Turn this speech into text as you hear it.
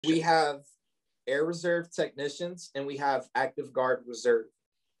We have Air Reserve technicians and we have Active Guard Reserve.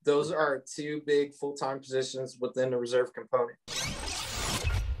 Those are two big full-time positions within the reserve component.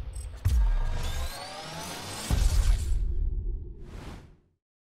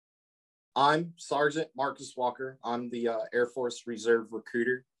 I'm Sergeant Marcus Walker. I'm the Air Force Reserve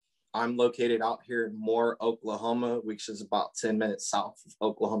recruiter. I'm located out here in Moore, Oklahoma, which is about 10 minutes south of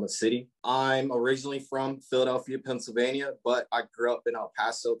Oklahoma City. I'm originally from Philadelphia, Pennsylvania, but I grew up in El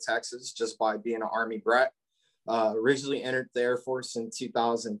Paso, Texas, just by being an Army brat. Originally entered the Air Force in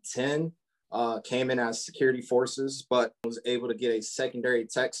 2010, came in as security forces, but was able to get a secondary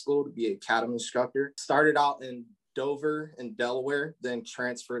tech school to be an academy instructor. Started out in Dover in Delaware, then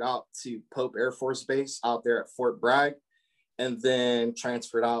transferred out to Pope Air Force Base out there at Fort Bragg, and then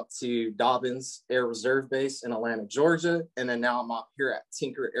transferred out to Dobbins Air Reserve Base in Atlanta, Georgia. And then now I'm out here at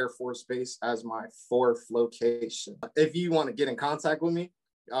Tinker Air Force Base as my fourth location. If you want to get in contact with me,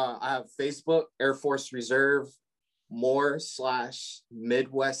 I have Facebook, Air Force Reserve,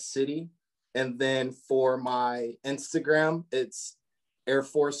 Moore/Midwest City. And then for my Instagram, it's Air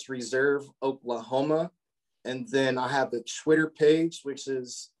Force Reserve, Oklahoma. And then I have the Twitter page, which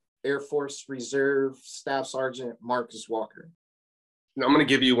is Air Force Reserve Staff Sergeant Marcus Walker. I'm going to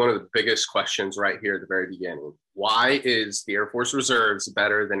give you one of the biggest questions right here at the very beginning. Why is the Air Force Reserves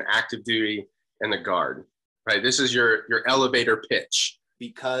better than active duty and the Guard? Right? This is your elevator pitch.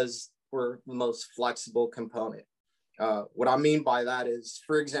 Because we're the most flexible component. What I mean by that is,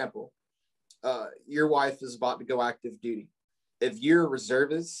 for example, your wife is about to go active duty. If you're a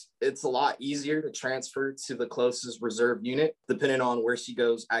reservist, it's a lot easier to transfer to the closest reserve unit, depending on where she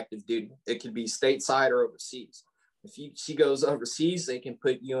goes active duty. It could be stateside or overseas. If she goes overseas, they can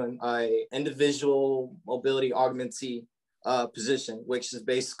put you in a individual mobility augmentee position, which is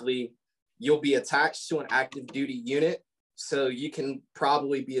basically you'll be attached to an active duty unit. So you can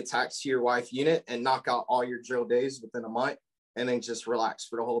probably be attached to your wife unit and knock out all your drill days within a month and then just relax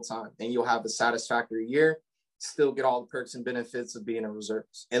for the whole time. And you'll have a satisfactory year, still get all the perks and benefits of being a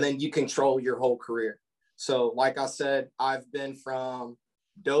reservist. And then you control your whole career. So like I said, I've been from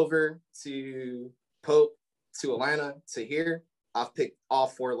Dover to Pope to Atlanta to here. I've picked all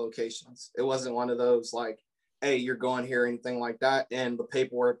 4 locations. It wasn't one of those like, hey, you're going here, anything like that. And the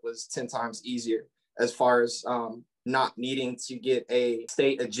paperwork was 10 times easier as far as not needing to get a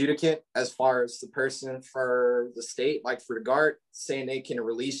state adjudicant, as far as the person for the state, like for the Guard, saying they can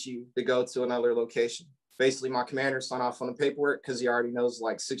release you to go to another location. Basically, my commander signed off on the paperwork because he already knows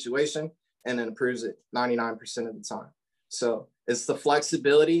like situation and then approves it 99% of the time. So it's the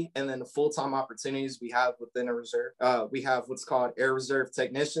flexibility and then the full-time opportunities we have within a reserve. We have what's called Air Reserve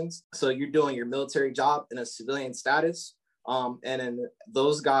technicians. So you're doing your military job in a civilian status. And then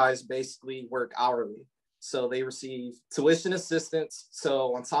those guys basically work hourly. So they receive tuition assistance.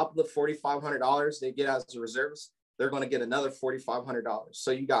 So on top of the $4,500 they get as a reservist, they're going to get another $4,500. So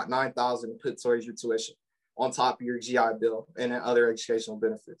you got $9,000 to put towards your tuition on top of your GI Bill and other educational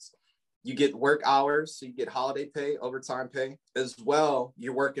benefits. You get work hours, so you get holiday pay, overtime pay. As well,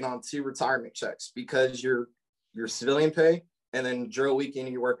 you're working on 2 retirement checks because your civilian pay, and then drill weekend,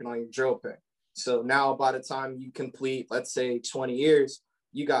 you're working on your drill pay. So now by the time you complete, let's say 20 years,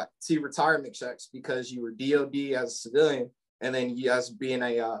 you got 2 retirement checks because you were DOD as a civilian, and then you, as being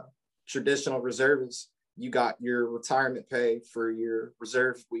a traditional reservist, you got your retirement pay for your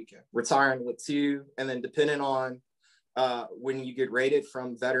reserve weekend. Retiring with 2, and then depending on when you get rated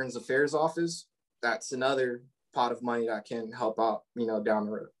from Veterans Affairs Office, that's another pot of money that can help out, down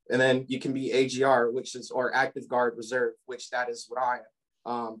the road. And then you can be AGR, which is, or Active Guard Reserve, which that is what I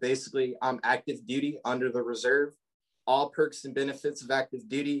am. Basically, I'm active duty under the reserve. All perks and benefits of active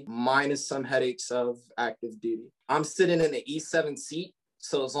duty, minus some headaches of active duty. I'm sitting in the E7 seat.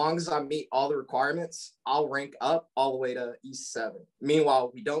 So as long as I meet all the requirements, I'll rank up all the way to E7.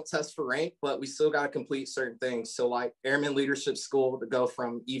 Meanwhile, we don't test for rank, but we still got to complete certain things. So like Airman Leadership School to go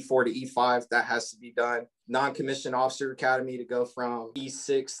from E4 to E5, that has to be done. Non-commissioned officer academy to go from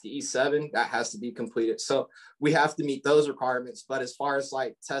E6 to E7, that has to be completed. So we have to meet those requirements. But as far as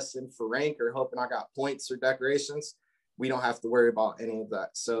like testing for rank or hoping I got points or decorations, we don't have to worry about any of that.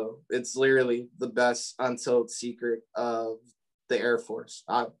 So it's literally the best untold secret of the Air Force.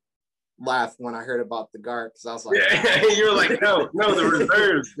 I laughed when I heard about the Guard because I was like, yeah, you were like, no, the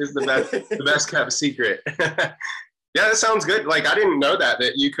reserves is the best kept secret. Yeah, that sounds good. Like, I didn't know that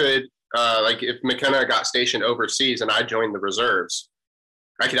you could, like, if McKenna got stationed overseas and I joined the reserves,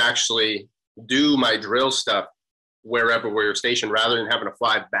 I could actually do my drill stuff wherever we were stationed rather than having to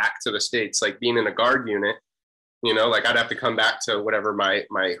fly back to the States. Like being in a Guard unit, like I'd have to come back to whatever my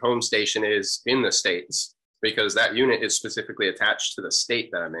home station is in the States. because that unit is specifically attached to the state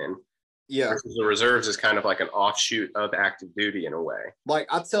that I'm in. Yeah. Versus the reserves is kind of like an offshoot of active duty in a way. Like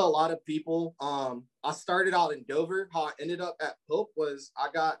I tell a lot of people, I started out in Dover. How I ended up at Pope was I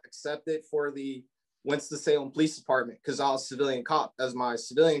got accepted for the Winston-Salem Police Department because I was a civilian cop as my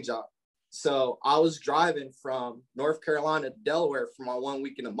civilian job. So I was driving from North Carolina to Delaware for my 1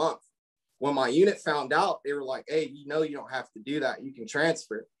 week in a month. When my unit found out, they were like, hey, you know, you don't have to do that. You can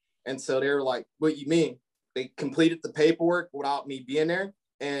transfer. And so they were like, what you mean? They completed the paperwork without me being there.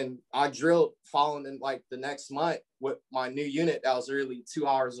 And I drilled following in like the next month with my new unit that was really 2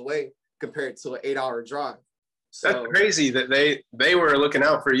 hours away compared to an 8-hour drive. So that's crazy that they were looking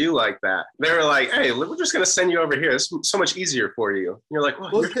out for you like that. They were like, hey, we're just going to send you over here. It's so much easier for you. And you're like,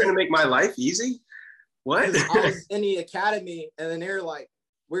 well, you're trying to make my life easy? What? I was in the academy, and then they were like,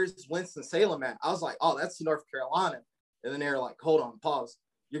 where's Winston-Salem at? I was like, oh, that's North Carolina. And then they were like, hold on, pause.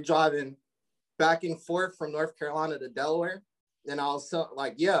 You're driving back and forth from North Carolina to Delaware? And I was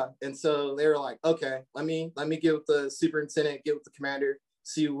like, yeah. And so they were like, okay, let me get with the superintendent, get with the commander,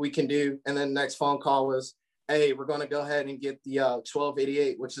 see what we can do. And then the next phone call was, hey, we're going to go ahead and get the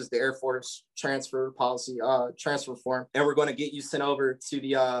 1288, which is the Air Force transfer policy, transfer form. And we're going to get you sent over to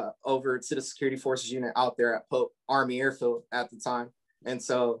the security forces unit out there at Pope Army Airfield at the time. And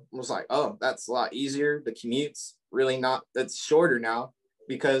so I was like, oh, that's a lot easier. The commute's really not, that's shorter now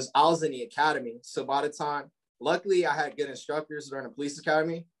because I was in the academy. So by the time, luckily I had good instructors during the police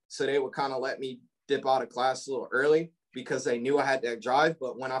academy. So they would kind of let me dip out of class a little early because they knew I had that drive.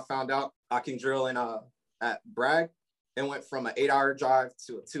 But when I found out I can drill in at Bragg, it went from an 8-hour drive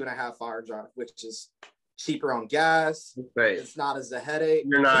to a 2.5-hour drive, which is cheaper on gas. Right. It's not as a headache.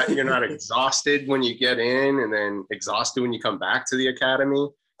 You're not exhausted when you get in and then exhausted when you come back to the academy.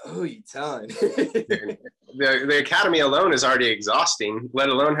 Oh, you telling? The academy alone is already exhausting, let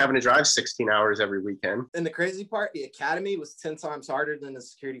alone having to drive 16 hours every weekend. And the crazy part, the academy was 10 times harder than the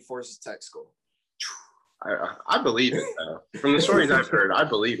security forces tech school. I believe it, though. From the stories I've heard, I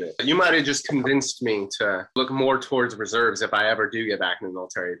believe it. You might have just convinced me to look more towards reserves if I ever do get back in the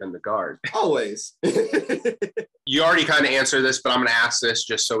military than the Guard. Always. You already kind of answered this, but I'm going to ask this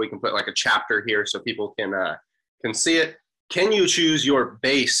just so we can put like a chapter here so people can see it. Can you choose your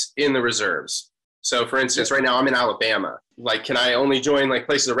base in the reserves? So, for instance, right now I'm in Alabama. Like, can I only join like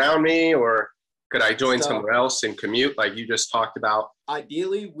places around me, or could I join somewhere else and commute like you just talked about?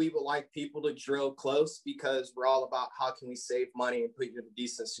 Ideally, we would like people to drill close because we're all about how can we save money and put you in a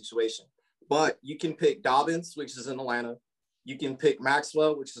decent situation. But you can pick Dobbins, which is in Atlanta. You can pick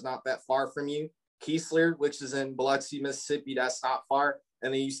Maxwell, which is not that far from you. Keesler, which is in Biloxi, Mississippi. That's not far.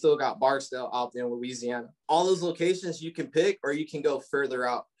 And then you still got Barksdale out there in Louisiana. All those locations you can pick, or you can go further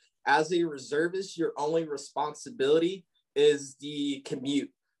out. As a reservist, your only responsibility is the commute.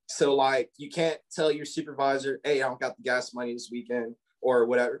 So like you can't tell your supervisor, hey, I don't got the gas money this weekend or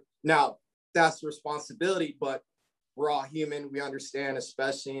whatever. Now that's the responsibility, but we're all human. We understand,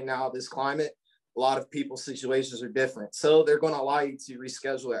 especially in now this climate, a lot of people's situations are different. So they're going to allow you to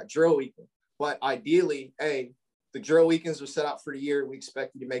reschedule that drill weekend. But ideally, hey, the drill weekends are set out for the year. We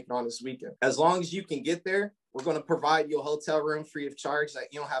expect you to make it on this weekend. As long as you can get there, we're going to provide you a hotel room free of charge that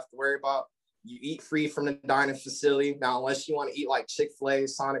you don't have to worry about. You eat free from the dining facility. Now, unless you want to eat like Chick-fil-A,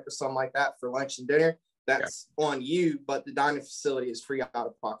 Sonic, or something like that for lunch and dinner, that's on you, but the dining facility is free out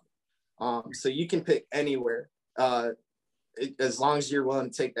of pocket. So you can pick anywhere as long as you're willing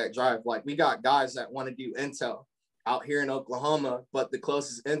to take that drive. Like we got guys that want to do intel out here in Oklahoma, but the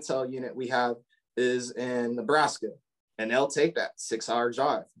closest intel unit we have is in Nebraska, and they'll take that 6-hour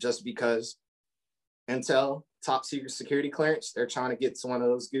drive just because intel, top secret security clearance, they're trying to get to one of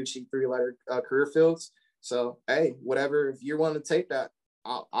those Gucci 3-letter career fields. So, hey, whatever, if you're willing to take that,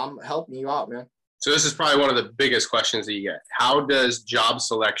 I'm helping you out, man. So this is probably one of the biggest questions that you get. How does job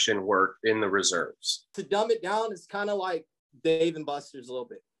selection work in the reserves? To dumb it down, it's kind of like Dave and Buster's a little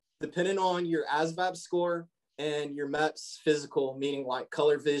bit. Depending on your ASVAB score and your MEPS physical, meaning like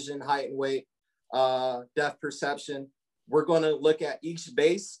color vision, height and weight, depth perception, we're going to look at each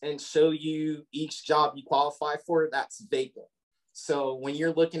base and show you each job you qualify for that's vacant. So when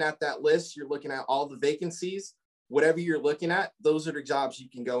you're looking at that list, you're looking at all the vacancies. Whatever you're looking at, those are the jobs you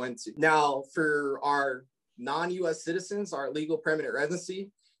can go into. Now, for our non-U.S. citizens, our legal permanent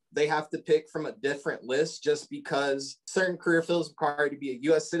residency, they have to pick from a different list just because certain career fields require you to be a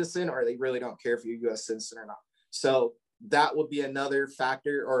U.S. citizen, or they really don't care if you're a U.S. citizen or not. So that would be another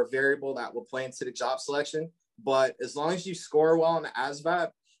factor or a variable that will play into the job selection. But as long as you score well on the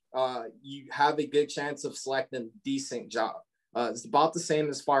ASVAB, you have a good chance of selecting a decent job. It's about the same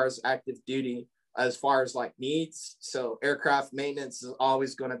as far as active duty, as far as like needs. So aircraft maintenance is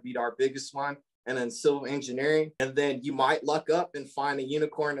always going to be our biggest one. and then civil engineering. And then you might luck up and find a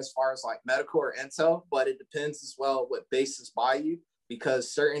unicorn as far as like medical or intel, but it depends as well what bases buy you,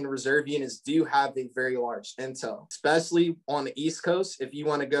 because certain reserve units do have a very large intel, especially on the East Coast. If you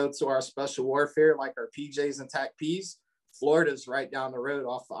want to go to our special warfare, like our PJs and TAC-Ps, Florida's right down the road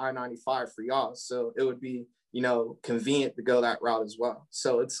off the I-95 for y'all. So it would be, you know, convenient to go that route as well.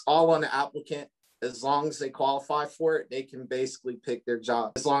 So it's all on the applicant. As long as they qualify for it, they can basically pick their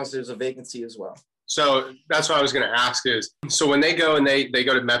job, as long as there's a vacancy as well. So that's what I was going to ask is, so when they go and they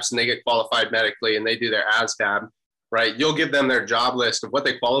go to MEPS and they get qualified medically and they do their ASVAB, right, you'll give them their job list of what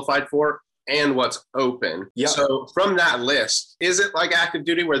they qualified for and what's open. Yep. So from that list, is it like active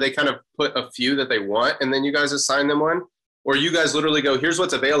duty where they kind of put a few that they want and then you guys assign them one? Or you guys literally go, here's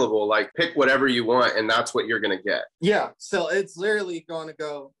what's available, like pick whatever you want and that's what you're going to get? Yeah, so it's literally going to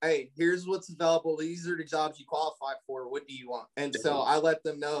go, hey, here's what's available. These are the jobs you qualify for. What do you want? And so I let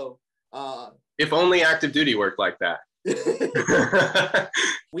them know. If only active duty worked like that.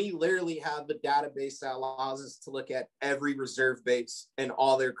 We literally have the database that allows us to look at every reserve base in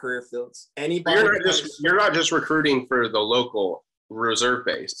all their career fields. Anybody, you're not just recruiting for the local reserve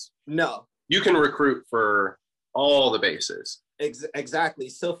base. No. You can recruit for all the bases. Exactly.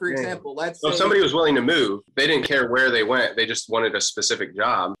 So for example, let's say if somebody was willing to move, they didn't care where they went, they just wanted a specific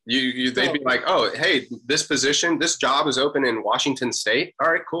job. They'd be like, oh, hey, this position, this job is open in Washington State. All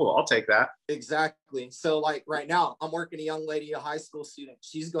right, cool, I'll take that. Exactly. So like right now, I'm working a young lady, a high school student.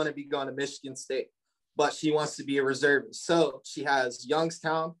 She's going to be going to Michigan State, but she wants to be a reservist. So she has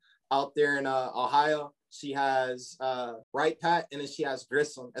Youngstown out there in Ohio. She has Wright Pat, and then she has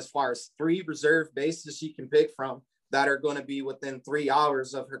Grissom, as far as 3 reserve bases she can pick from that are going to be within 3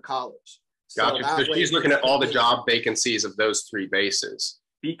 hours of her college. Gotcha. So she's looking at all the job vacancies of those 3 bases.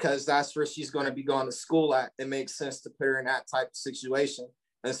 Because that's where she's going to be going to school at. It makes sense to put her in that type of situation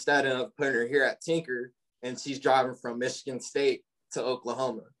instead of putting her here at Tinker and she's driving from Michigan State to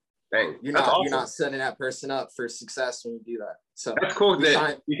Oklahoma. Dang, you're not setting that person up for success when you do that. So that's cool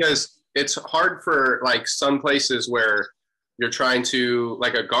because it's hard for like some places where you're trying to,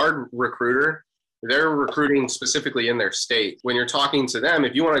 like a guard recruiter, they're recruiting specifically in their state. When you're talking to them,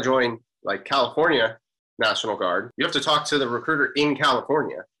 if you want to join like California National Guard, you have to talk to the recruiter in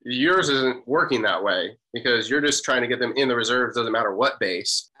California. Yours isn't working that way because you're just trying to get them in the reserves, doesn't matter what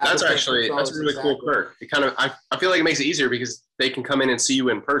base. That's a really cool perk. It kind of, I feel like it makes it easier because they can come in and see you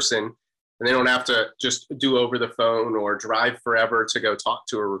in person and they don't have to just do over the phone or drive forever to go talk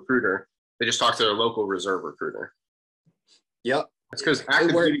to a recruiter. They just talk to their local reserve recruiter. Yep. It's because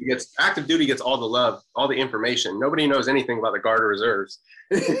active duty gets all the love, all the information. Nobody knows anything about the Guard or Reserves.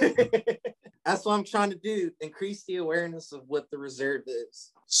 That's what I'm trying to do, increase the awareness of what the reserve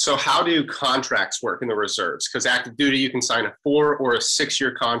is. So how do contracts work in the reserves? Because active duty, you can sign a 4 or a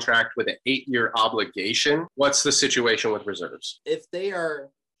 6-year contract with an 8-year obligation. What's the situation with reserves? If they are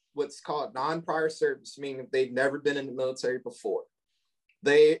what's called non-prior service, meaning they've never been in the military before,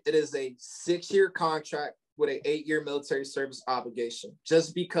 it is a 6-year contract with an 8-year military service obligation,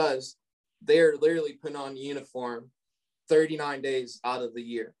 just because they're literally putting on uniform 39 days out of the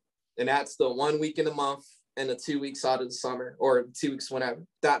year. And that's the 1 week in a month and the 2 weeks out of the summer, or 2 weeks whenever.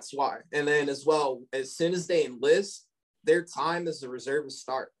 That's why. And then as well, as soon as they enlist, their time as a reservist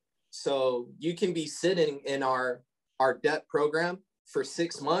start. So you can be sitting in our DEP program for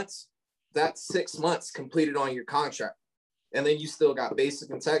 6 months. That's 6 months completed on your contract. And then you still got basic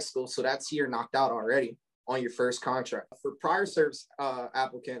and tech school. So that's year knocked out already on your first contract. For prior service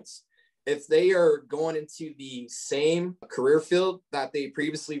applicants, if they are going into the same career field that they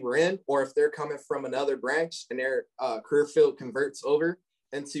previously were in, or if they're coming from another branch and their career field converts over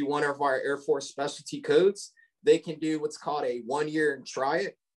into one of our Air Force specialty codes, they can do what's called a 1-year and try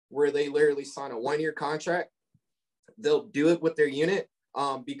it, where they literally sign a 1-year contract. They'll do it with their unit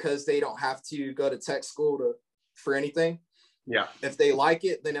because they don't have to go to tech school for anything. Yeah. If they like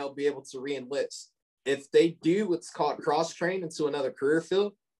it, then they'll be able to re-enlist. If they do what's called cross-train into another career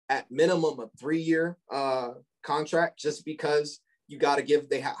field, at minimum a 3-year contract, just because you got to give,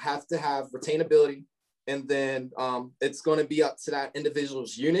 they have to have retainability. And then it's going to be up to that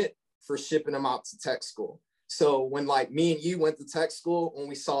individual's unit for shipping them out to tech school. So when like me and you went to tech school, when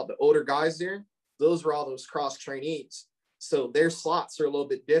we saw the older guys there, those were all those cross trainees. So their slots are a little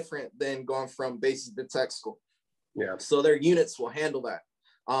bit different than going from basic to tech school. Yeah. So their units will handle that.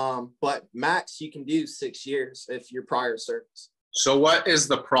 But max, you can do 6 years if you're prior service. So what is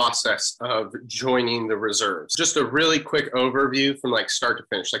the process of joining the reserves? Just a really quick overview from like start to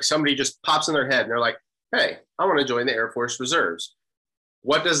finish. Like somebody just pops in their head and they're like, hey, I want to join the Air Force Reserves.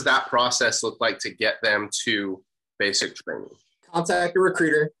 What does that process look like to get them to basic training? Contact a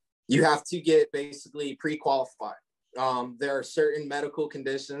recruiter. You have to get basically pre-qualified. There are certain medical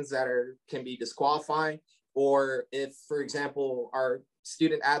conditions that can be disqualifying, or if, for example, our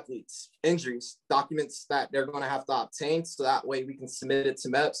student athletes injuries, documents that they're going to have to obtain, so that way we can submit it to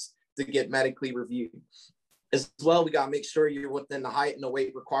MEPS to get medically reviewed. As well, we got to make sure you're within the height and the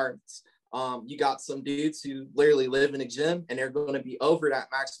weight requirements. You got some dudes who literally live in a gym and they're going to be over that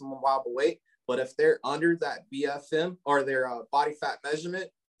maximum allowable weight, but if they're under that BFM or their body fat measurement,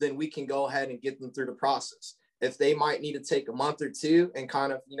 then we can go ahead and get them through the process. If they might need to take a month or two and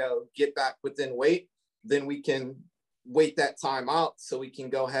kind of, get back within weight, then we can wait that time out so we can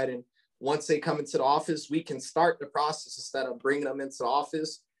go ahead and once they come into the office, we can start the process instead of bringing them into the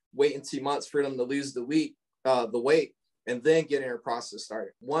office, waiting 2 months for them to lose the weight, and then getting our process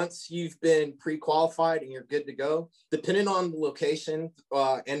started. Once you've been pre-qualified and you're good to go, depending on the location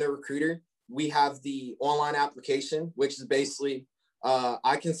and the recruiter, we have the online application, which is basically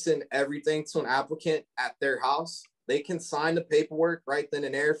I can send everything to an applicant at their house. They can sign the paperwork right then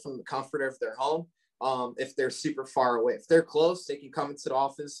and there from the comfort of their home. If they're super far away, if they're close, they can come into the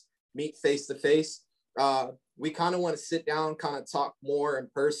office, meet face to face. We kind of want to sit down, kind of talk more in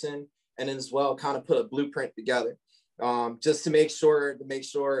person, and then as well kind of put a blueprint together, just to make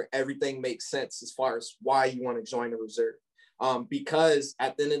sure everything makes sense as far as why you want to join the reserve. Because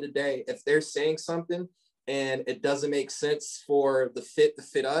at the end of the day, if they're saying something and it doesn't make sense for the fit to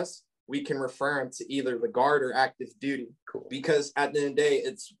fit us, we can refer them to either the guard or active duty. Cool. Because at the end of the day,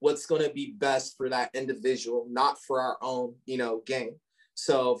 it's what's going to be best for that individual, not for our own, gain.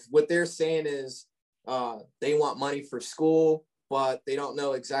 So what they're saying is they want money for school, but they don't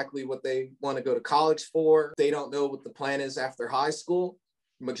know exactly what they want to go to college for. They don't know what the plan is after high school.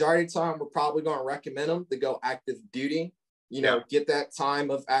 Majority of the time, we're probably going to recommend them to go active duty, get that time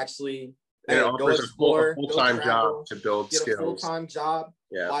of actually go explore, a full-time job to build skills. Get a full-time job.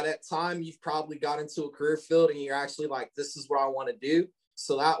 Yeah. By that time, you've probably got into a career field and you're actually like, this is what I want to do.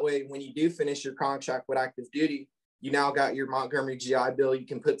 So that way, when you do finish your contract with active duty, you now got your Montgomery GI Bill you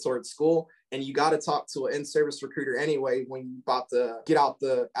can put towards school, and you got to talk to an in-service recruiter anyway when you're about to get out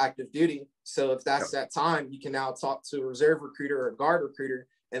the active duty. So if that's that time, you can now talk to a reserve recruiter or a guard recruiter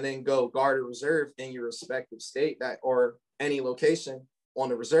and then go guard or reserve in your respective state or any location on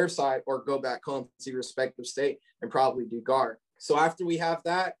the reserve side, or go back home to your respective state and probably do guard. So after we have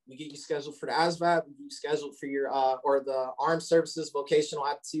that, we get you scheduled for the ASVAB, we get you scheduled for your or the Armed Services Vocational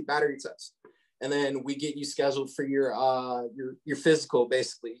Aptitude Battery Test. And then we get you scheduled for your physical,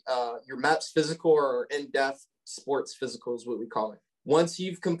 basically, your MEPS physical or in-depth sports physical is what we call it. Once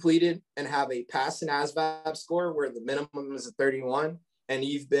you've completed and have a pass and ASVAB score where the minimum is a 31 and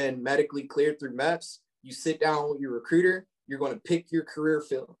you've been medically cleared through MEPS, you sit down with your recruiter. You're going to pick your career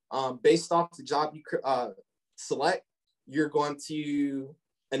field. Based off the job you select, you're going to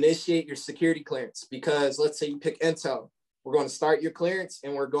initiate your security clearance, because let's say you pick Intel, we're going to start your clearance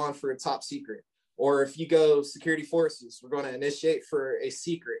and we're going for a top secret. Or if you go security forces, we're going to initiate for a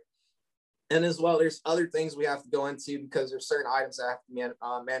secret. And as well, there's other things we have to go into because there's certain items that have to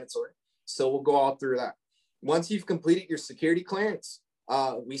be mandatory. So we'll go all through that. Once you've completed your security clearance,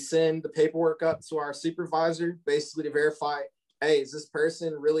 we send the paperwork up to our supervisor, basically to verify, hey, is this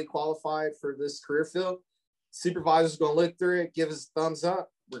person really qualified for this career field? Supervisor's going to look through it, give us a thumbs up.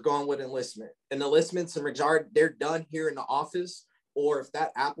 We're going with enlistment. And enlistments, in majority, they're done here in the office. Or if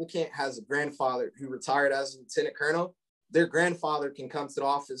that applicant has a grandfather who retired as a lieutenant colonel, their grandfather can come to the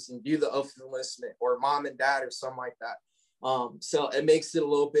office and do the oath of enlistment, or mom and dad or something like that. So it makes it a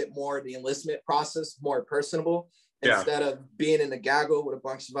little bit more, the enlistment process, more personable. Instead of being in a gaggle with a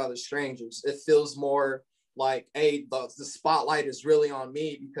bunch of other strangers. It feels more like, hey, the spotlight is really on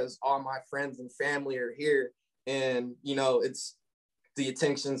me because all my friends and family are here. And, it's the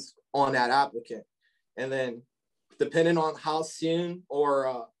attention's on that applicant. And then depending on how soon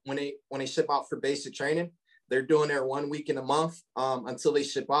or when they ship out for basic training, they're doing their 1 week in a month until they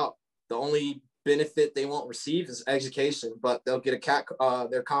ship out. The only benefit they won't receive is education, but they'll get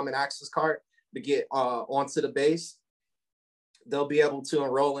their common access card to get onto the base. They'll be able to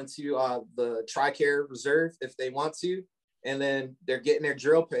enroll into the TRICARE reserve if they want to, and then they're getting their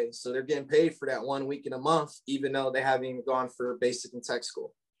drill pay. So they're getting paid for that 1 week in a month, even though they haven't even gone for basic and tech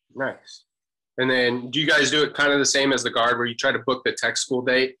school. Nice. And then do you guys do it kind of the same as the guard, where you try to book the tech school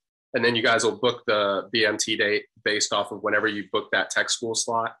date, and then you guys will book the BMT date based off of whenever you book that tech school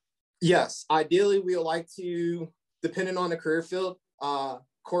slot? Yes. Ideally, we would like to, depending on the career field,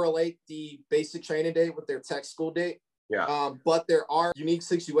 correlate the basic training date with their tech school date. Yeah. But there are unique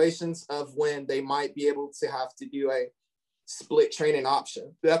situations of when they might be able to have to do a split training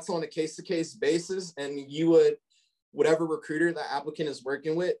option. That's on a case-to-case basis, and you would whatever recruiter the applicant is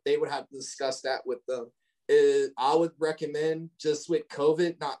working with, they would have to discuss that with them. I would recommend, just with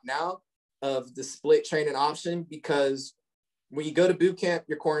COVID, not now, of the split training option, because when you go to boot camp,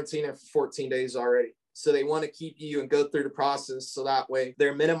 you're quarantining for 14 days already. So they want to keep you and go through the process, so that way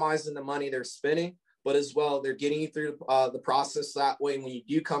they're minimizing the money they're spending, but as well, they're getting you through the process. That way, when you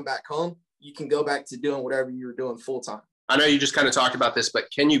do come back home, you can go back to doing whatever you were doing full time. I know you just kind of talked about this, but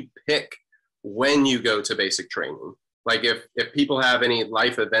can you pick when you go to basic training? Like if people have any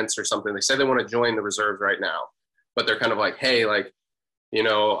life events or something, they say they want to join the reserves right now, but they're kind of like, hey, like, you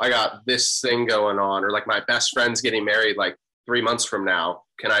know, I got this thing going on, or like my best friend's getting married like 3 months from now.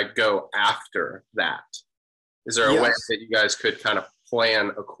 Can I go after that? Is there a way that you guys could kind of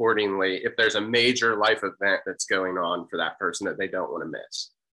plan accordingly if there's a major life event that's going on for that person that they don't want to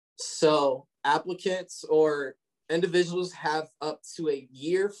miss? So applicants or individuals have up to a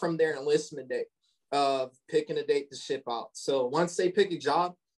year from their enlistment date of picking a date to ship out. So once they pick a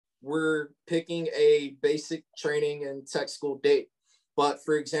job, we're picking a basic training and tech school date. But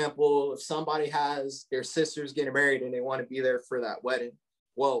for example, if somebody has their sister's getting married and they want to be there for that wedding,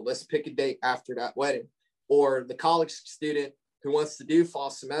 well, let's pick a date after that wedding. Or the college student who wants to do fall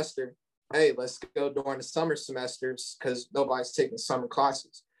semester, hey, let's go during the summer semesters because nobody's taking summer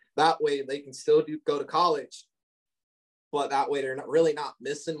classes. That way they can still go to college, but that way they're really not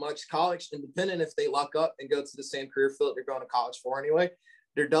missing much college. And depending if they luck up and go to the same career field they're going to college for anyway,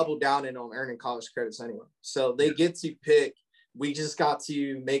 they're double down in on earning college credits anyway. So they get to pick. We just got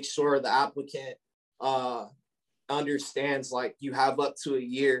to make sure the applicant understands, like, you have up to a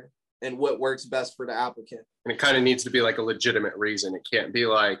year and what works best for the applicant. And it kind of needs to be like a legitimate reason. It can't be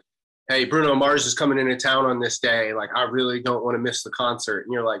like, hey, Bruno Mars is coming into town on this day. Like, I really don't want to miss the concert.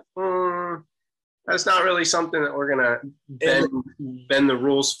 And you're like, that's not really something that we're going to bend the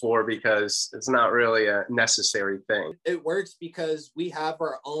rules for, because it's not really a necessary thing. It works because we have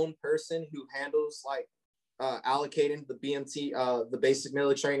our own person who handles, like, allocating the BMT, the basic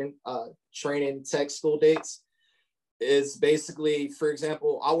military training tech school dates. Is basically, for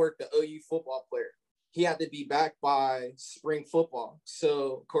example, I worked the OU football player. He had to be back by spring football.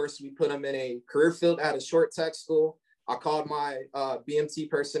 So, of course, we put him in a career field at a short tech school. I called my BMT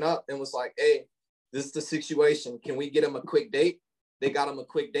person up and was like, hey, this is the situation. Can we get him a quick date? They got him a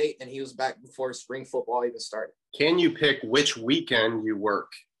quick date, and he was back before spring football even started. Can you pick which weekend you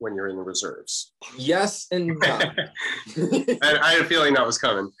work when you're in the reserves? Yes and no. I had a feeling that was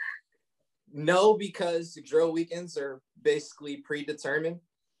coming. No, because the drill weekends are basically predetermined,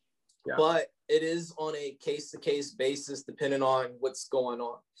 but it is on a case-to-case basis depending on what's going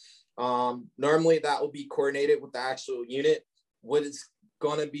on. Normally that will be coordinated with the actual unit. What it's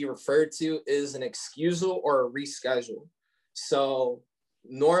going to be referred to is an excusal or a reschedule. So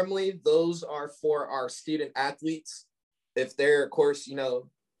normally those are for our student athletes. If they're, of course, you know,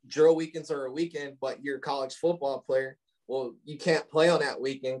 drill weekends are a weekend, but you're a college football player, well, you can't play on that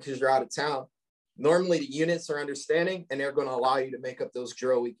weekend because you're out of town. Normally the units are understanding and they're going to allow you to make up those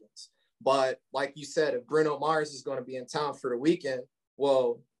drill weekends. But like you said, if Bruno Mars is going to be in town for the weekend,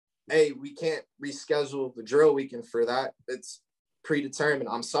 well, hey, we can't reschedule the drill weekend for that. It's predetermined.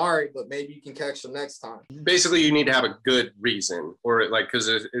 I'm sorry, but maybe you can catch them next time. Basically, you need to have a good reason, or like, because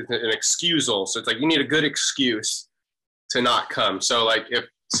it's an excusal. So it's like you need a good excuse to not come. So like if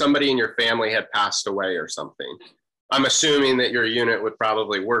somebody in your family had passed away or something, I'm assuming that your unit would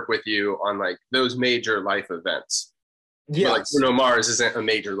probably work with you on like those major life events. Yeah, like Bruno Mars isn't a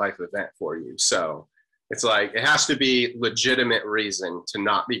major life event for you. So it's like it has to be legitimate reason to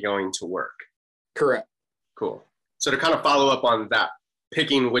not be going to work. Correct. Cool. So to kind of follow up on that,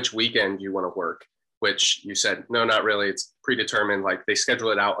 picking which weekend you want to work, which you said, no, not really. It's predetermined. Like they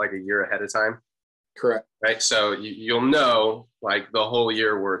schedule it out like a year ahead of time. Correct. Right. So you'll know like the whole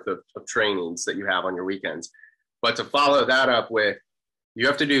year worth of trainings that you have on your weekends. But to follow that up with, you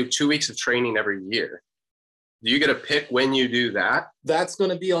have to do 2 weeks of training every year. Do you get to pick when you do that? That's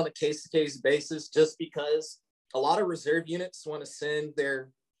going to be on a case-to-case basis, just because a lot of reserve units want to send their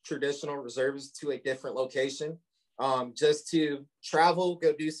traditional reservists to a different location, just to travel,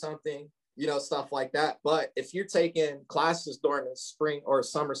 go do something, you know, stuff like that. But if you're taking classes during the spring or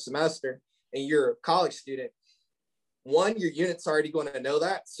summer semester and you're a college student, one, your unit's already going to know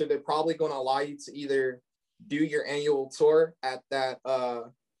that. So they're probably going to allow you to either do your annual tour at that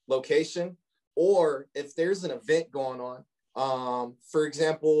location, or if there's an event going on. For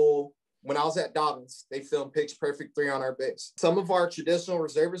example, when I was at Dobbins, they filmed Pitch Perfect 3 on our base. Some of our traditional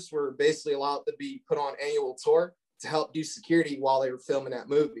reservists were basically allowed to be put on annual tour to help do security while they were filming that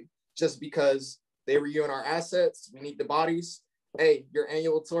movie, just because they were viewing our assets. We need the bodies. hey, your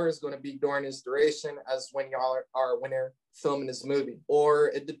annual tour is going to be during this duration as when y'all are when they're filming this movie. Or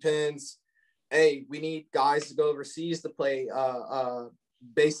it depends, hey, we need guys to go overseas to play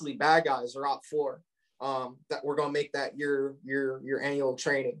basically bad guys or op 4. That we're gonna make that your annual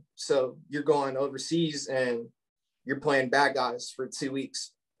training. So you're going overseas and you're playing bad guys for 2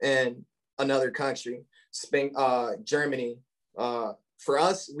 weeks in another country, Spain, Germany. For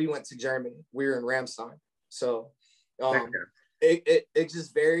us, we went to Germany. We were in Ramstein. So it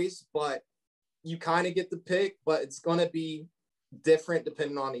just varies, but you kind of get the pick, but it's gonna be different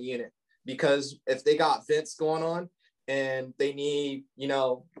depending on the unit. Because if they got vents going on and they need,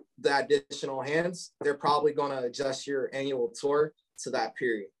 the additional hands, they're probably going to adjust your annual tour to that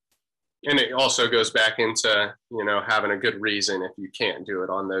period. And it also goes back into, having a good reason if you can't do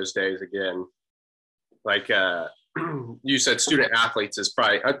it on those days again. Like you said, student athletes is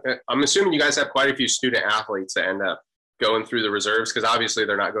probably, I'm assuming you guys have quite a few student athletes that end up going through the reserves, because obviously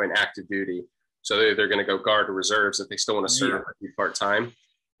they're not going active duty. So they're going to go guard the reserves if they still want to serve part-time.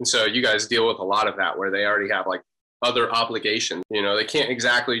 And so you guys deal with a lot of that where they already have like other obligations. They can't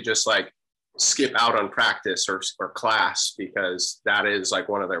exactly just like skip out on practice or class, because that is like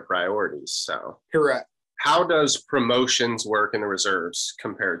one of their priorities. So correct. How does promotions work in the reserves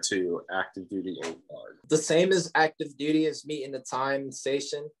compared to active duty and guard? The same as active duty is meeting the time and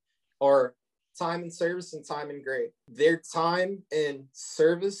station, or time in service and time in grade. Their time in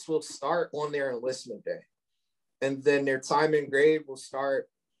service will start on their enlistment day. And then their time in grade will start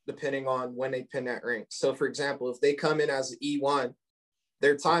depending on when they pin that rank. So for example, if they come in as an E1,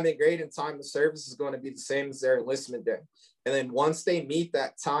 their time in grade and time of service is going to be the same as their enlistment day. And then once they meet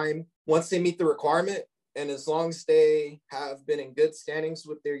that time, once they meet the requirement, and as long as they have been in good standings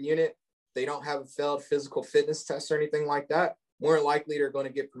with their unit, they don't have a failed physical fitness test or anything like that, more likely they're going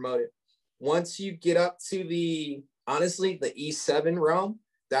to get promoted. Once you get up to the E7 realm,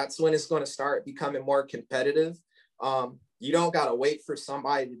 that's when it's going to start becoming more competitive. You don't got to wait for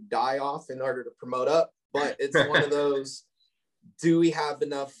somebody to die off in order to promote up, but it's one of those, do we have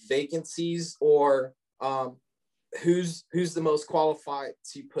enough vacancies, or who's the most qualified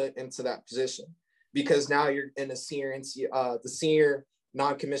to put into that position? Because now you're in the senior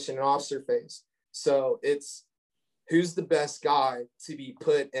non-commissioned officer phase. So it's who's the best guy to be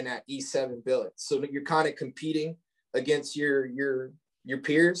put in that E7 billet. So you're kind of competing against your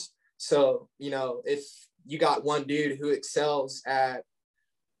peers. So, if you got one dude who excels at,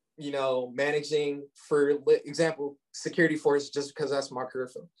 managing, for example, security force, just because that's my career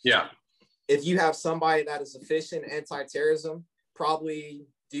field. Yeah. If you have somebody that is efficient anti-terrorism, probably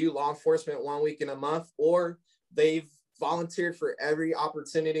do law enforcement 1 week in a month, or they've volunteered for every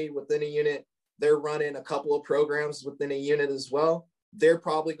opportunity within a unit. They're running a couple of programs within a unit as well. They're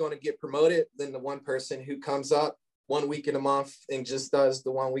probably going to get promoted than the one person who comes up 1 week in a month and just does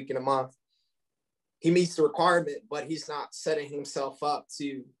the 1 week in a month. He meets the requirement, but he's not setting himself up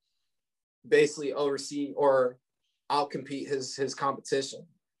to basically oversee or outcompete his competition.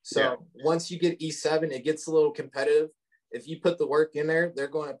 So once you get E7, it gets a little competitive. If you put the work in there, they're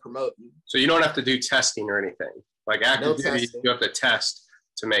going to promote you. So you don't have to do testing or anything. Like active duty, you have to test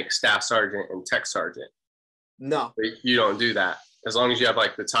to make staff sergeant and tech sergeant. No. But you don't do that. As long as you have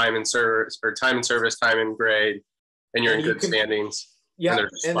like the time in service, time in grade, and you're in good standings. Yeah.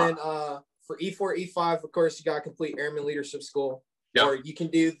 And then for E4, E5, of course, you got to complete Airman Leadership School. Yep. Or you can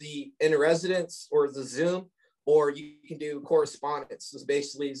do the in residence or the Zoom, or you can do correspondence. It's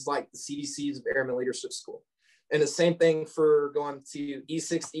basically like the CDCs of Airman Leadership School. And the same thing for going to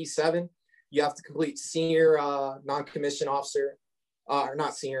E6, E7. You have to complete senior non-commissioned officer, or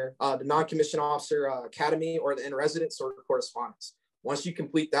not senior, the non-commissioned officer academy, or the in residence or the correspondence. Once you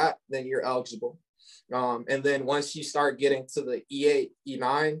complete that, then you're eligible. And then once you start getting to the E8,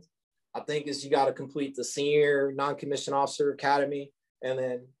 E9, I think is you got to complete the senior non-commissioned officer academy, and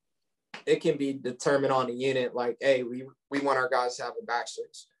then it can be determined on the unit. Like, hey, we want our guys to have a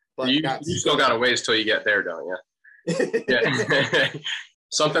bachelor's. But you still got a ways till you get there, don't you? Yeah.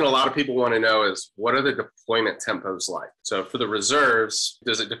 Something a lot of people want to know is, what are the deployment tempos like? So for the reserves,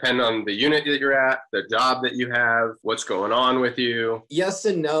 does it depend on the unit that you're at, the job that you have, what's going on with you? Yes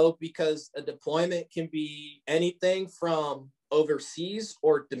and no, because a deployment can be anything from overseas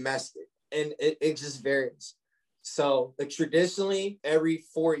or domestic, and it just varies. So traditionally, every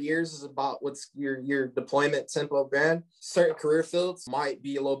 4 years is about what's your deployment tempo band. Certain career fields might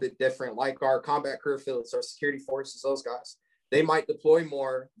be a little bit different, like our combat career fields, our security forces, those guys. They might deploy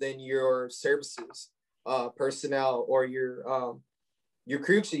more than your services personnel or your Your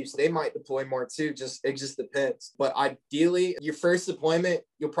crew chiefs, they might deploy more too. It just depends. But ideally, your first deployment,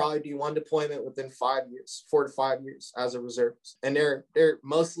 you'll probably do one deployment within 5 years, 4 to 5 years as a reservist. And they're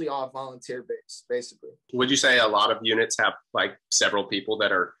mostly all volunteer based, basically. Would you say a lot of units have like several people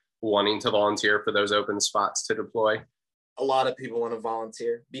that are wanting to volunteer for those open spots to deploy? A lot of people want to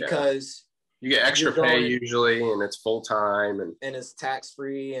volunteer because you get extra pay usually, and it's full time, and it's tax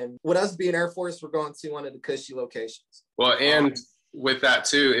free. And with us being Air Force, we're going to one of the cushy locations. Well, and with that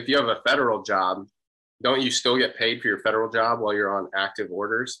too, if you have a federal job, don't you still get paid for your federal job while you're on active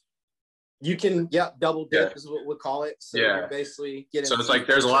orders? You can, double dip is what we call it. So you're basically getting. So it's like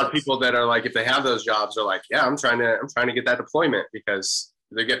there's a lot of people that are like, if they have those jobs, they're like, I'm trying to get that deployment because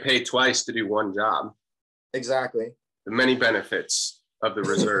they get paid twice to do one job. Exactly. The many benefits of the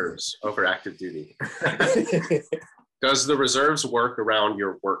reserves over active duty. Does the reserves work around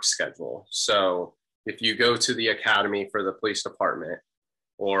your work schedule? So if you go to the academy for the police department,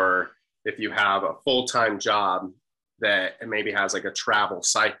 or if you have a full-time job that maybe has like a travel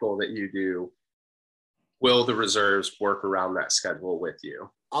cycle that you do, will the reserves work around that schedule with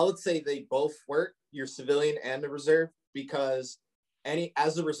you? I would say they both work, your civilian and the reserve, because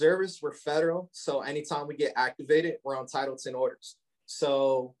as a reservist, we're federal. So anytime we get activated, we're on Title 10 orders.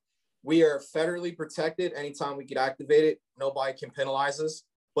 So we are federally protected. Anytime we get activated, nobody can penalize us.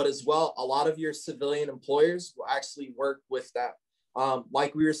 But as well, a lot of your civilian employers will actually work with that.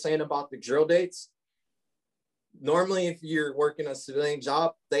 Like we were saying about the drill dates, normally if you're working a civilian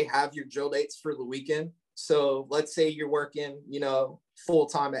job, they have your drill dates for the weekend. So let's say you're working, full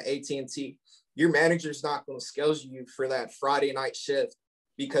time at AT&T. Your manager's not going to schedule you for that Friday night shift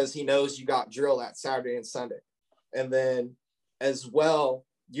because he knows you got drill that Saturday and Sunday. And then as well,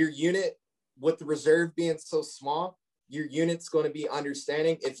 your unit, with the reserve being so small, your unit's going to be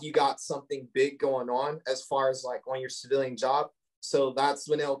understanding if you got something big going on as far as like on your civilian job. So that's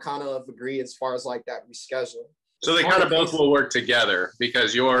when they'll kind of agree as far as like that rescheduling. So they kind of both will work together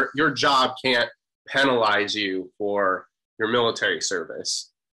because your job can't penalize you for your military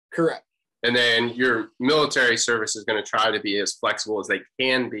service. Correct. And then your military service is going to try to be as flexible as they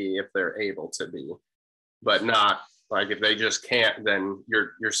can be if they're able to be, but not like if they just can't, then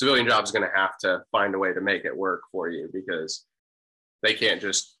your civilian job is going to have to find a way to make it work for you because they can't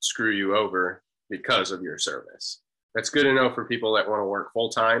just screw you over because of your service. That's good to know for people that want to work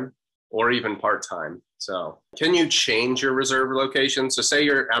full-time or even part-time. So can you change your reserve location? So say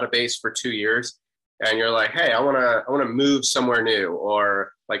you're at a base for 2 years and you're like, hey, I want to move somewhere new.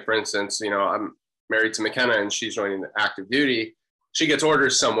 Or like, for instance, I'm married to McKenna and she's joining the active duty. She gets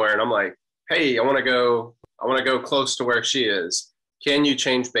orders somewhere and I'm like, hey, I want to go close to where she is. Can you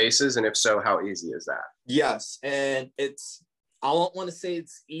change bases? And if so, how easy is that? Yes. And I don't want to say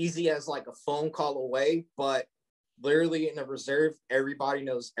it's easy as like a phone call away, but literally in a reserve, everybody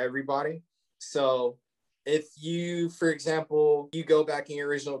knows everybody. So if you, for example, you go back in your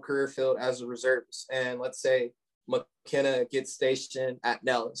original career field as a reservist, and let's say McKenna gets stationed at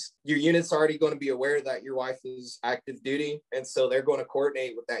Nellis, your unit's already going to be aware that your wife is active duty. And so they're going to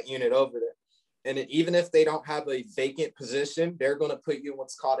coordinate with that unit over there. And even if they don't have a vacant position, they're going to put you in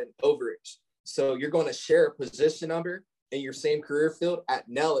what's called an overage. So you're going to share a position number in your same career field at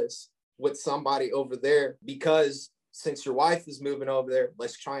Nellis with somebody over there, because since your wife is moving over there,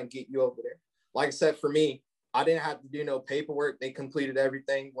 let's try and get you over there. Like I said, for me, I didn't have to do no paperwork. They completed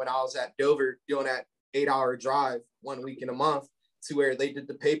everything when I was at Dover doing that 8-hour drive 1 week in a month, to where they did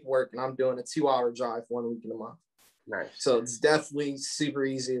the paperwork and I'm doing a 2-hour drive 1 week in a month. Nice. So it's definitely super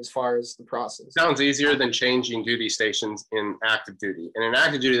easy as far as the process. Sounds easier than changing duty stations in active duty. And in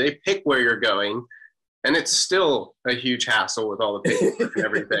active duty, they pick where you're going, and it's still a huge hassle with all the paperwork and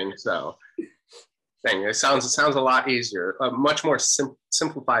everything. So, dang, it sounds a lot easier, a much more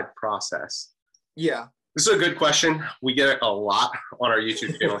simplified process. Yeah. This is a good question. We get it a lot on our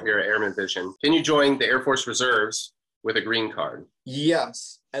YouTube channel here at Airman Vision. Can you join the Air Force Reserves with a green card?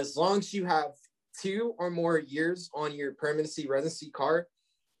 Yes. As long as you have 2 or more years on your permanency residency card,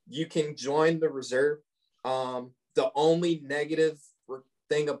 you can join the reserve. The only negative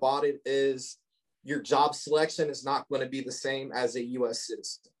thing about it is your job selection is not going to be the same as a U.S.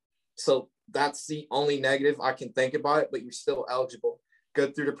 citizen. So that's the only negative I can think about it, but you're still eligible.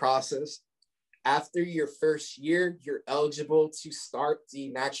 Go through the process. After your first year, you're eligible to start the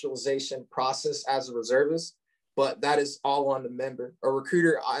naturalization process as a reservist, but that is all on the member.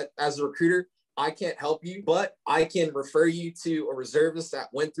 As a recruiter, I can't help you, but I can refer you to a reservist that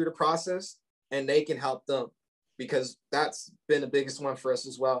went through the process and they can help them, because that's been the biggest one for us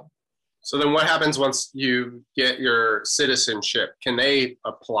as well. So then what happens once you get your citizenship? Can they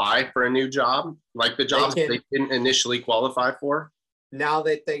apply for a new job? Like the jobs they didn't initially qualify for? Now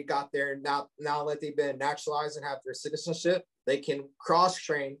that they got their, now that they've been naturalized and have their citizenship, they can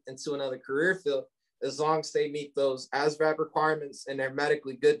cross-train into another career field. As long as they meet those ASVAB requirements and they're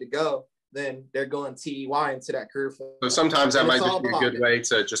medically good to go, then they're going TEY into that career field. So sometimes that might just be a good way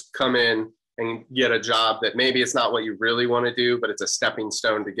to just come in and get a job that maybe it's not what you really want to do, but it's a stepping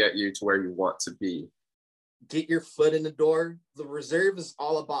stone to get you to where you want to be. Get your foot in the door. The reserve is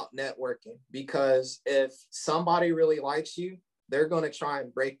all about networking, because if somebody really likes you, they're going to try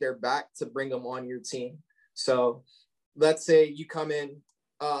and break their back to bring them on your team. So let's say you come in,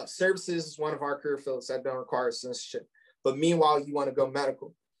 services is one of our career fields that don't require citizenship, but meanwhile, you want to go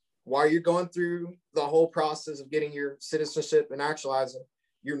medical. While you're going through the whole process of getting your citizenship and actualizing,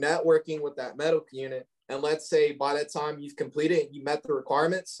 you're networking with that medical unit. And let's say by that time you've completed, you met the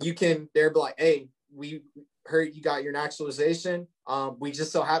requirements, they'll be like, hey, we heard you got your naturalization. We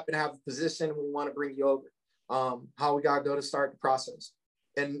just so happen to have a position. We want to bring you over. How we got to go to start the process.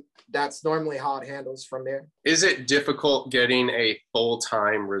 And that's normally how it handles from there. Is it difficult getting a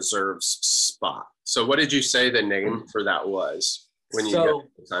full-time reserves spot? So what did you say the name for that was when you get a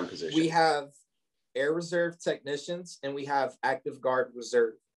full-time position? We have Air Reserve technicians and we have Active Guard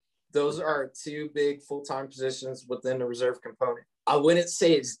Reserve. Those are two big full-time positions within the reserve component. I wouldn't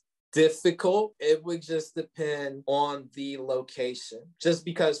say it's difficult. It would just depend on the location. Just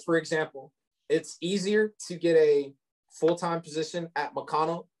because, for example, it's easier to get a full-time position at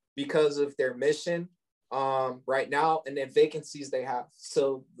McConnell because of their mission right now and the vacancies they have.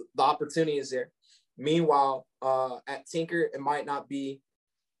 So the opportunity is there. Meanwhile, at Tinker, it might not be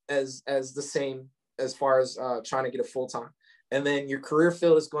as the same as far as trying to get a full-time. And then your career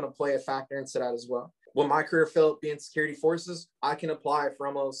field is going to play a factor into that as well. With my career field being security forces, I can apply for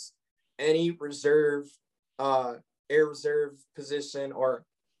almost any reserve, air reserve position or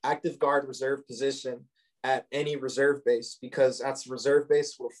active guard reserve position at any reserve base, because that's a reserve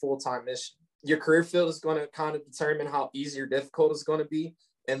base with a full-time mission. Your career field is going to kind of determine how easy or difficult it's going to be,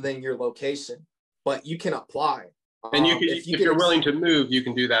 and then your location. But you can apply. And you can, if you're willing to move, you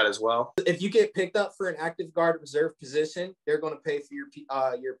can do that as well. If you get picked up for an active guard reserve position, they're going to pay for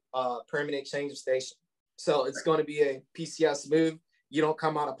your permanent change of station. So it's going to be a PCS move. You don't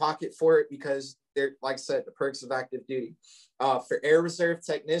come out of pocket for it because they're, like I said, the perks of active duty. For air reserve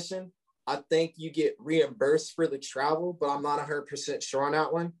technician, I think you get reimbursed for the travel, but I'm not 100% sure on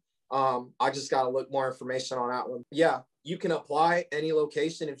that one. I just got to look more information on that one. Yeah, you can apply any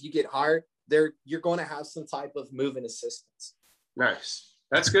location. If you get hired, you're going to have some type of moving assistance. Nice.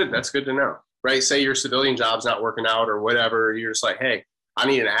 That's good. That's good to know, right? Say your civilian job's not working out or whatever. You're just like, hey, I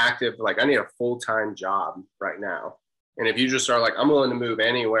need I need a full-time job right now. And if you just are like, I'm willing to move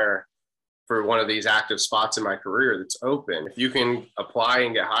anywhere for one of these active spots in my career that's open, if you can apply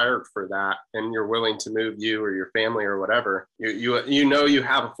and get hired for that and you're willing to move you or your family or whatever, you know you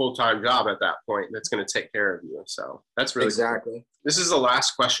have a full-time job at that point that's going to take care of you. So that's really exactly cool. This is the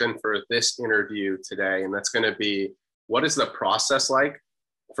last question for this interview today, and that's going to be, what is the process like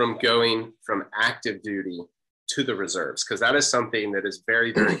from going from active duty to the reserves? Because that is something that is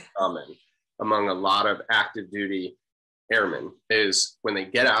very, very common among a lot of active duty airmen. Is when they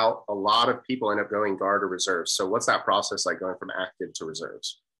get out, a lot of people end up going guard or reserves. So what's that process like going from active to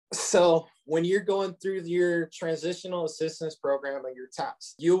reserves? So when you're going through your transitional assistance program and your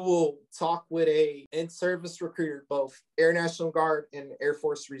TAPS, you will talk with a in-service recruiter, both Air National Guard and Air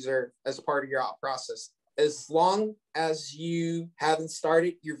Force Reserve, as part of your out process. As long as you haven't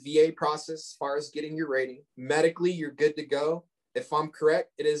started your VA process as far as getting your rating, medically, you're good to go. If I'm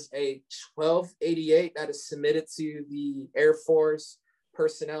correct, it is a 1288 that is submitted to the Air Force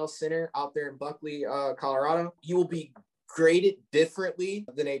Personnel Center out there in Buckley, Colorado. You will be graded differently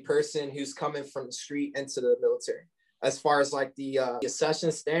than a person who's coming from the street into the military, as far as like the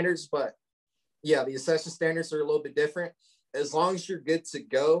accession standards. But yeah, the accession standards are a little bit different. As long as you're good to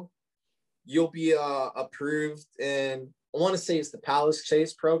go, you'll be approved in, I want to say it's the Palace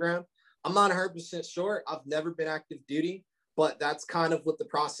Chase program. I'm not 100% sure. I've never been active duty, but that's kind of what the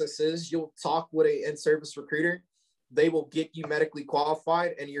process is. You'll talk with an in-service recruiter. They will get you medically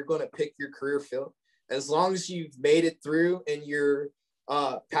qualified, and you're going to pick your career field. As long as you've made it through and your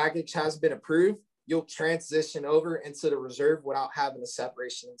package has been approved, you'll transition over into the reserve without having a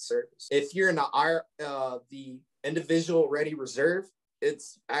separation in service. If you're in the individual ready reserve,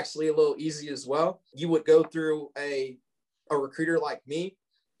 it's actually a little easy as well. You would go through a recruiter like me,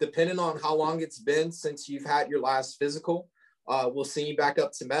 depending on how long it's been since you've had your last physical. We'll send you back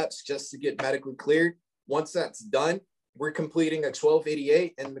up to MEPS just to get medically cleared. Once that's done, we're completing a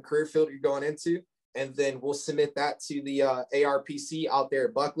 1288 in the career field you're going into. And then we'll submit that to the ARPC out there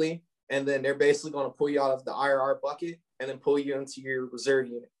at Buckley. And then they're basically going to pull you out of the IRR bucket and then pull you into your reserve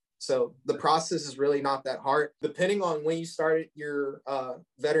unit. So the process is really not that hard, depending on when you started your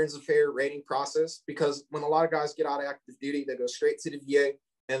Veterans Affairs rating process, because when a lot of guys get out of active duty, they go straight to the VA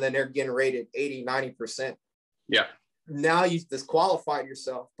and then they're getting rated 80, 90%. Yeah. Now you've disqualified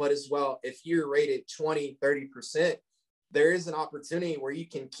yourself, but as well, if you're rated 20, 30%, there is an opportunity where you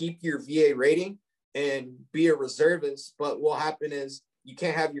can keep your VA rating and be a reservist. But what will happen is you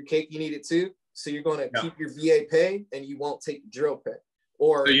can't have your cake, you need it too. So you're going to keep your VA pay and you won't take the drill pay.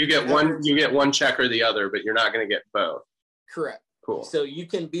 Or so you get one check or the other, but you're not going to get both. Correct. Cool. So you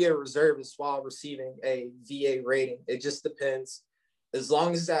can be a reservist while receiving a VA rating. It just depends. As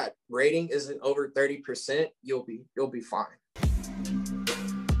long as that rating isn't over 30%, you'll be fine.